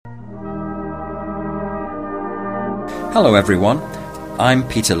Hello everyone, I'm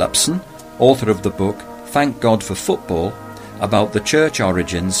Peter Lupson, author of the book Thank God for Football, about the church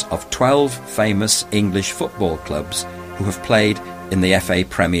origins of 12 famous English football clubs who have played in the FA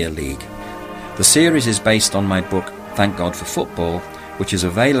Premier League. The series is based on my book Thank God for Football, which is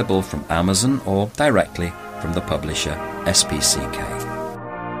available from Amazon or directly from the publisher SPCK.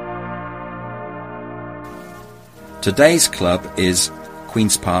 Today's club is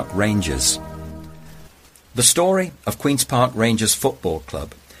Queen's Park Rangers. The story of Queen's Park Rangers Football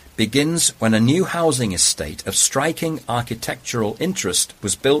Club begins when a new housing estate of striking architectural interest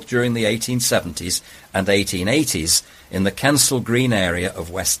was built during the 1870s and 1880s in the Kensal Green area of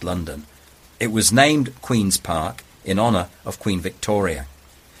West London. It was named Queen's Park in honour of Queen Victoria.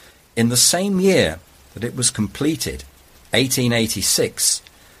 In the same year that it was completed, 1886,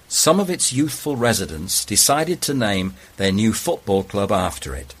 some of its youthful residents decided to name their new football club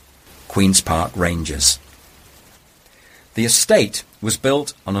after it, Queen's Park Rangers. The estate was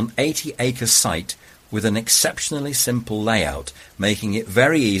built on an 80-acre site with an exceptionally simple layout, making it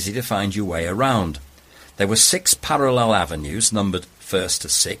very easy to find your way around. There were 6 parallel avenues, numbered 1st to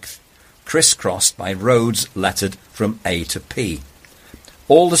 6th, crisscrossed by roads lettered from A to P.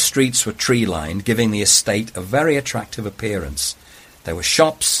 All the streets were tree-lined, giving the estate a very attractive appearance. There were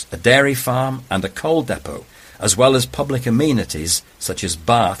shops, a dairy farm and a coal depot, as well as public amenities such as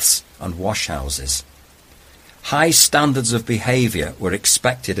baths and washhouses. High standards of behaviour were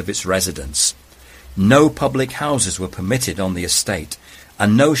expected of its residents. No public houses were permitted on the estate,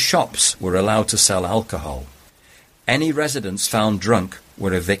 and no shops were allowed to sell alcohol. Any residents found drunk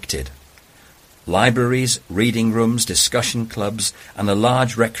were evicted. Libraries, reading rooms, discussion clubs, and a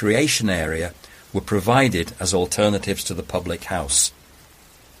large recreation area were provided as alternatives to the public house.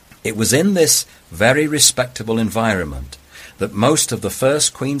 It was in this very respectable environment that most of the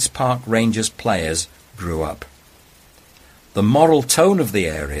first Queen's Park Rangers players grew up. The moral tone of the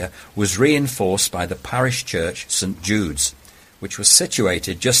area was reinforced by the parish church St Jude's, which was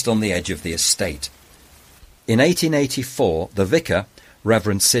situated just on the edge of the estate. In 1884, the vicar,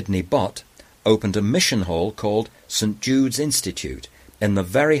 Reverend Sidney Bott, opened a mission hall called St Jude's Institute in the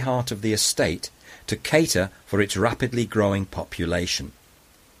very heart of the estate to cater for its rapidly growing population.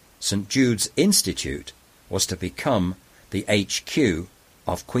 St Jude's Institute was to become the HQ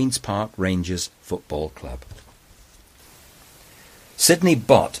of Queen's Park Rangers Football Club. Sidney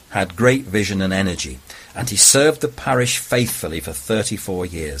Bott had great vision and energy, and he served the parish faithfully for 34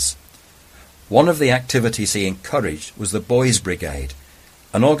 years. One of the activities he encouraged was the Boys Brigade,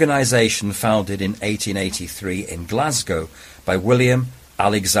 an organisation founded in 1883 in Glasgow by William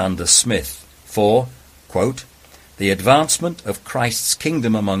Alexander Smith for, quote, the advancement of Christ's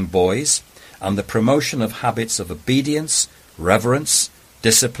kingdom among boys and the promotion of habits of obedience, reverence,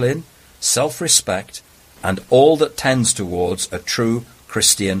 discipline, self-respect, and all that tends towards a true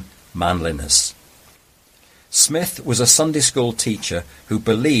Christian manliness. Smith was a Sunday school teacher who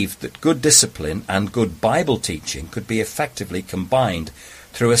believed that good discipline and good Bible teaching could be effectively combined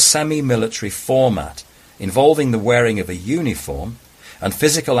through a semi-military format involving the wearing of a uniform and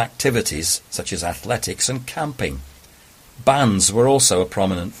physical activities such as athletics and camping. Bands were also a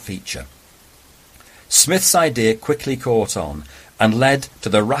prominent feature. Smith's idea quickly caught on and led to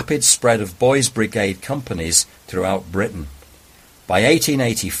the rapid spread of Boys Brigade companies throughout Britain. By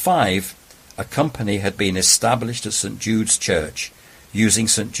 1885, a company had been established at St Jude's Church, using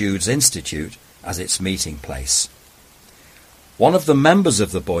St Jude's Institute as its meeting place. One of the members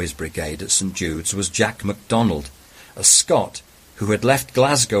of the Boys Brigade at St Jude's was Jack MacDonald, a Scot who had left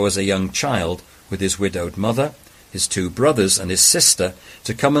Glasgow as a young child with his widowed mother, his 2 brothers and his sister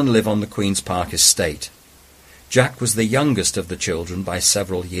to come and live on the Queen's Park estate. Jack was the youngest of the children by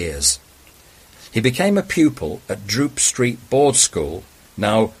several years. He became a pupil at Droop Street Board School,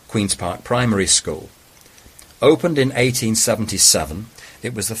 now Queen's Park Primary School. Opened in 1877,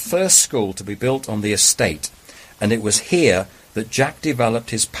 it was the first school to be built on the estate, and it was here that Jack developed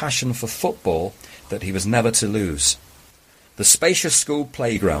his passion for football that he was never to lose. The spacious school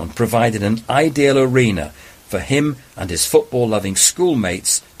playground provided an ideal arena for him and his football-loving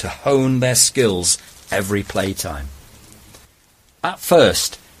schoolmates to hone their skills every playtime. At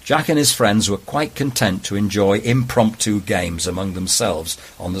first, Jack and his friends were quite content to enjoy impromptu games among themselves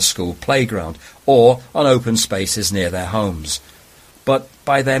on the school playground or on open spaces near their homes. But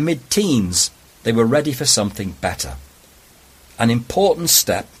by their mid-teens, they were ready for something better. An important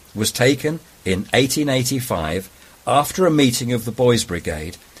step was taken in 1885 after a meeting of the Boys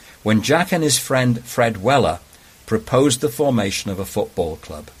Brigade when Jack and his friend Fred Weller proposed the formation of a football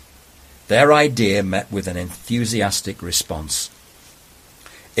club. Their idea met with an enthusiastic response.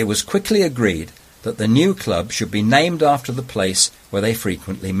 It was quickly agreed that the new club should be named after the place where they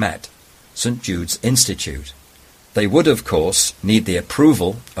frequently met, St Jude's Institute. They would, of course, need the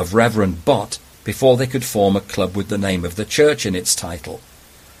approval of Reverend Bott before they could form a club with the name of the church in its title.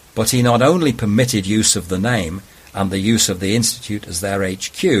 But he not only permitted use of the name and the use of the institute as their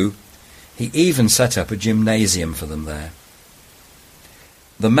HQ, he even set up a gymnasium for them there.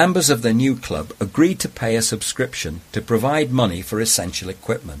 The members of the new club agreed to pay a subscription to provide money for essential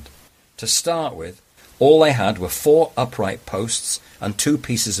equipment. To start with, all they had were 4 upright posts and 2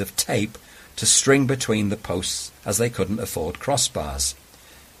 pieces of tape to string between the posts, as they couldn't afford crossbars.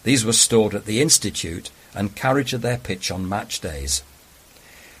 These were stored at the institute and carried to their pitch on match days.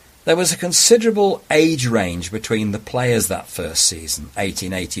 There was a considerable age range between the players that first season,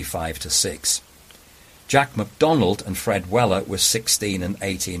 1885-6. Jack MacDonald and Fred Weller were 16 and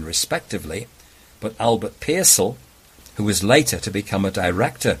 18 respectively, but Albert Pearsall, who was later to become a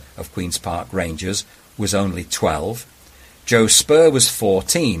director of Queen's Park Rangers, was only 12. Joe Spur was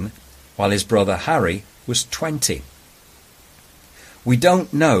 14, while his brother Harry was 20. We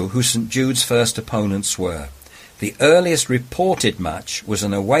don't know who St Jude's first opponents were. The earliest reported match was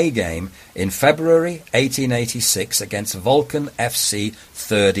an away game in February 1886 against Vulcan FC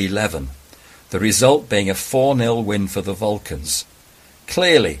 3rd 11, the result being a 4-0 win for the Vulcans.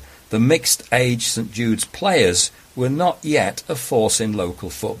 Clearly, the mixed-age St Jude's players were not yet a force in local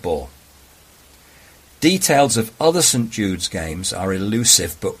football. Details of other St Jude's games are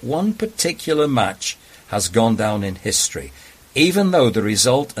elusive, but one particular match has gone down in history, even though the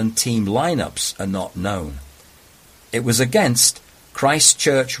result and team lineups are not known. It was against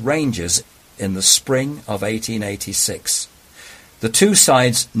Christchurch Rangers in the spring of 1886. The two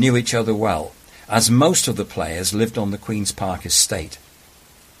sides knew each other well, as most of the players lived on the Queen's Park estate.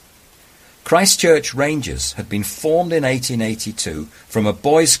 Christchurch Rangers had been formed in 1882 from a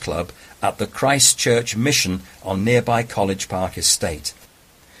boys' club at the Christchurch Mission on nearby College Park estate.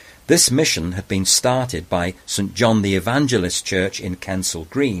 This mission had been started by St John the Evangelist Church in Kensal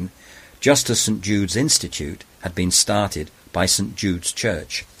Green, just as St Jude's Institute had been started by St Jude's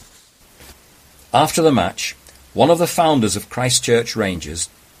Church. After the match, one of the founders of Christchurch Rangers,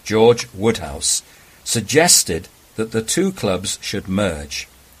 George Woodhouse, suggested that the two clubs should merge.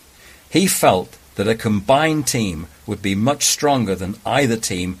 He felt that a combined team would be much stronger than either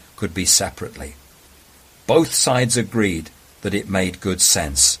team could be separately. Both sides agreed that it made good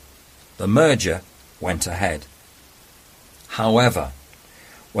sense. The merger went ahead. However,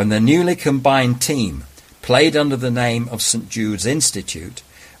 when the newly combined team played under the name of St Jude's Institute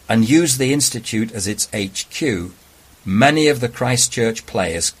and used the Institute as its HQ, many of the Christchurch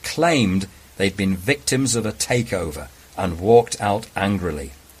players claimed they'd been victims of a takeover and walked out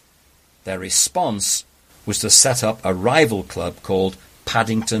angrily. Their response was to set up a rival club called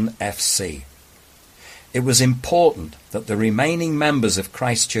Paddington FC. It was important that the remaining members of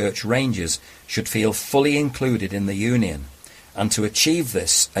Christchurch Rangers should feel fully included in the union, and to achieve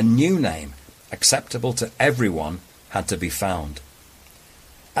this, a new name, acceptable to everyone, had to be found.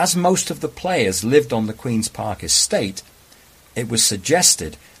 As most of the players lived on the Queen's Park estate, it was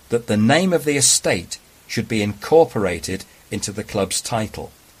suggested that the name of the estate should be incorporated into the club's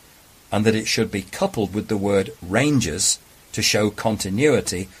title, and that it should be coupled with the word Rangers to show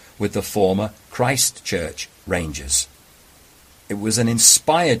continuity with the former Christchurch Rangers. It was an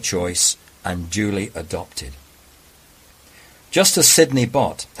inspired choice and duly adopted. Just as Sidney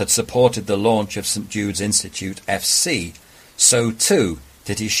Bott had supported the launch of St Jude's Institute FC, so too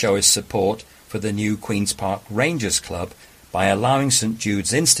did he show his support for the new Queen's Park Rangers Club by allowing St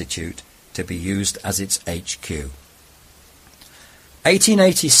Jude's Institute to be used as its HQ.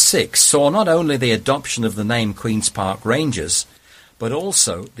 1886 saw not only the adoption of the name Queen's Park Rangers, but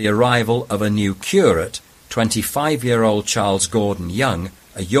also the arrival of a new curate, 25-year-old Charles Gordon Young,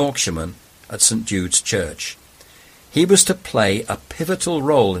 a Yorkshireman, at St Jude's Church. He was to play a pivotal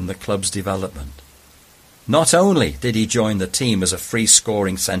role in the club's development. Not only did he join the team as a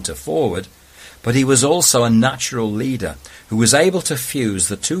free-scoring centre-forward, but he was also a natural leader who was able to fuse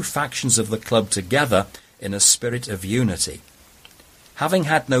the two factions of the club together in a spirit of unity. Having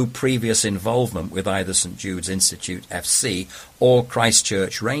had no previous involvement with either St Jude's Institute FC or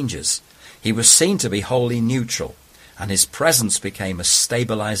Christchurch Rangers, he was seen to be wholly neutral, and his presence became a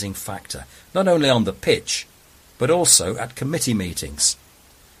stabilising factor, not only on the pitch, but also at committee meetings.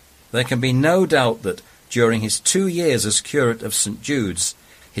 There can be no doubt that during his 2 years as curate of St Jude's,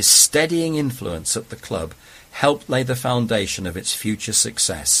 his steadying influence at the club helped lay the foundation of its future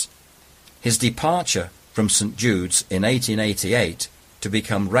success. His departure from St Jude's in 1888 to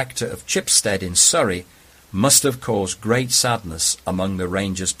become rector of Chipstead in Surrey must have caused great sadness among the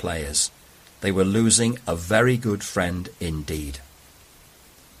Rangers players. they were losing a very good friend indeed.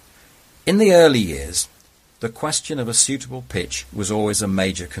 In the early years, the question of a suitable pitch was always a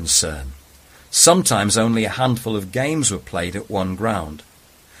major concern. Sometimes only a handful of games were played at one ground.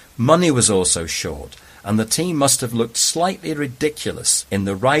 Money was also short, and the team must have looked slightly ridiculous in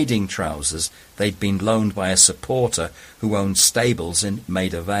the riding trousers they'd been loaned by a supporter who owned stables in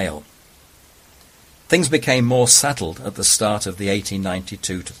Maida Vale. Things became more settled at the start of the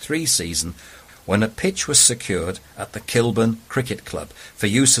 1892-3 season, when a pitch was secured at the Kilburn Cricket Club for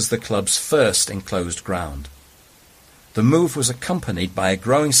use as the club's first enclosed ground. The move was accompanied by a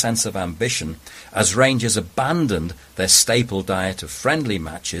growing sense of ambition as Rangers abandoned their staple diet of friendly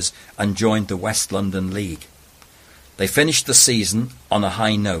matches and joined the West London League. They finished the season on a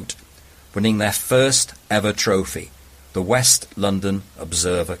high note, winning their first ever trophy, the West London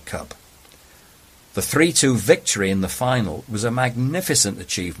Observer Cup. The 3-2 victory in the final was a magnificent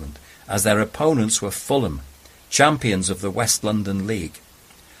achievement, as their opponents were Fulham, champions of the West London League.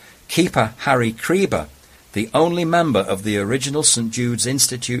 Keeper Harry Creeber, the only member of the original St Jude's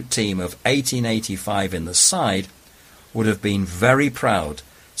Institute team of 1885 in the side, would have been very proud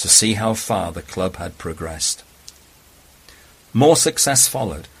to see how far the club had progressed. More success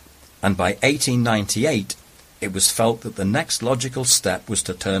followed, and by 1898 it was felt that the next logical step was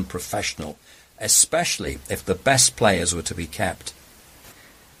to turn professional, especially if the best players were to be kept.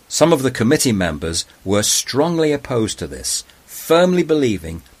 Some of the committee members were strongly opposed to this, firmly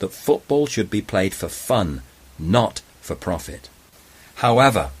believing that football should be played for fun, not for profit.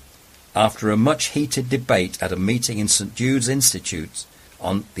 However, after a much heated debate at a meeting in St Jude's Institute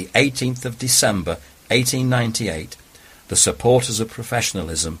on the 18th of December 1898, the supporters of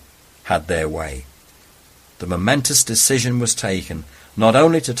professionalism had their way. The momentous decision was taken not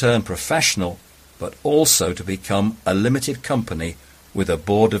only to turn professional, but also to become a limited company with a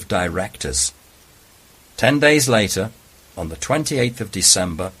board of directors. 10 days later, on the 28th of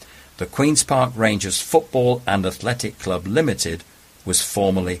December, the Queen's Park Rangers Football and Athletic Club Limited was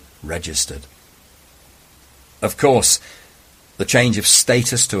formally registered. Of course, the change of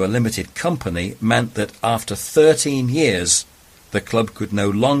status to a limited company meant that after 13 years, the club could no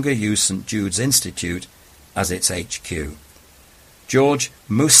longer use St Jude's Institute as its HQ. George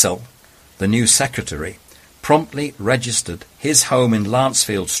Musil, the new secretary, promptly registered his home in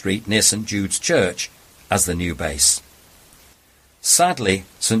Lancefield Street near St Jude's Church as the new base. Sadly,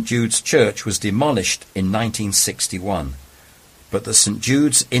 St Jude's Church was demolished in 1961, but the St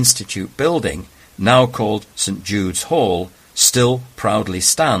Jude's Institute building, now called St Jude's Hall, still proudly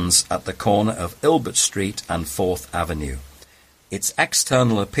stands at the corner of Ilbert Street and 4th Avenue. Its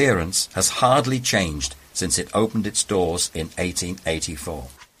external appearance has hardly changed since it opened its doors in 1884.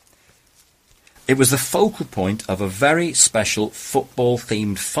 It was the focal point of a very special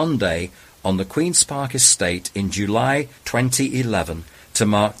football-themed fun day on the Queen's Park estate in July 2011 to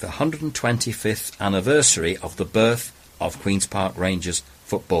mark the 125th anniversary of the birth of Queen's Park Rangers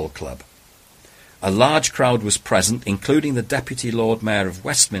Football Club. A large crowd was present, including the Deputy Lord Mayor of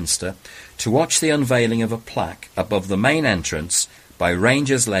Westminster, to watch the unveiling of a plaque above the main entrance by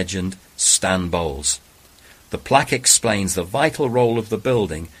Rangers legend Stan Bowles. The plaque explains the vital role of the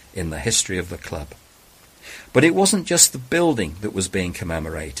building in the history of the club. But it wasn't just the building that was being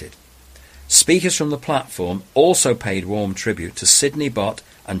commemorated. Speakers from the platform also paid warm tribute to Sidney Bott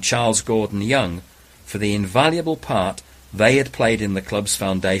and Charles Gordon Young for the invaluable part they had played in the club's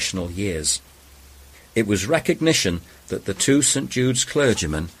foundational years. It was recognition that the two St Jude's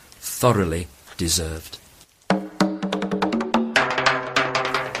clergymen thoroughly deserved.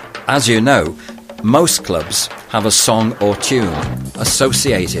 As you know, most clubs have a song or tune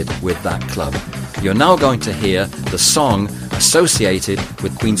associated with that club. You're now going to hear the song associated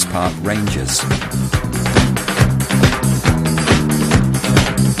with Queen's Park Rangers.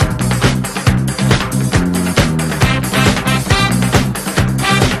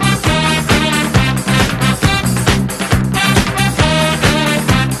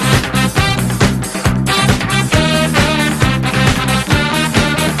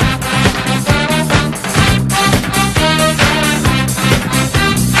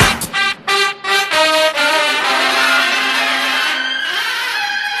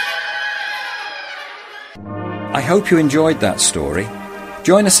 I hope you enjoyed that story.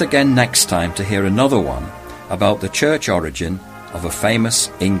 Join us again next time to hear another one about the church origin of a famous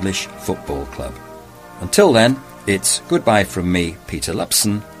English football club. Until then, it's goodbye from me, Peter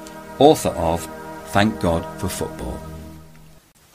Lupson, author of Thank God for Football.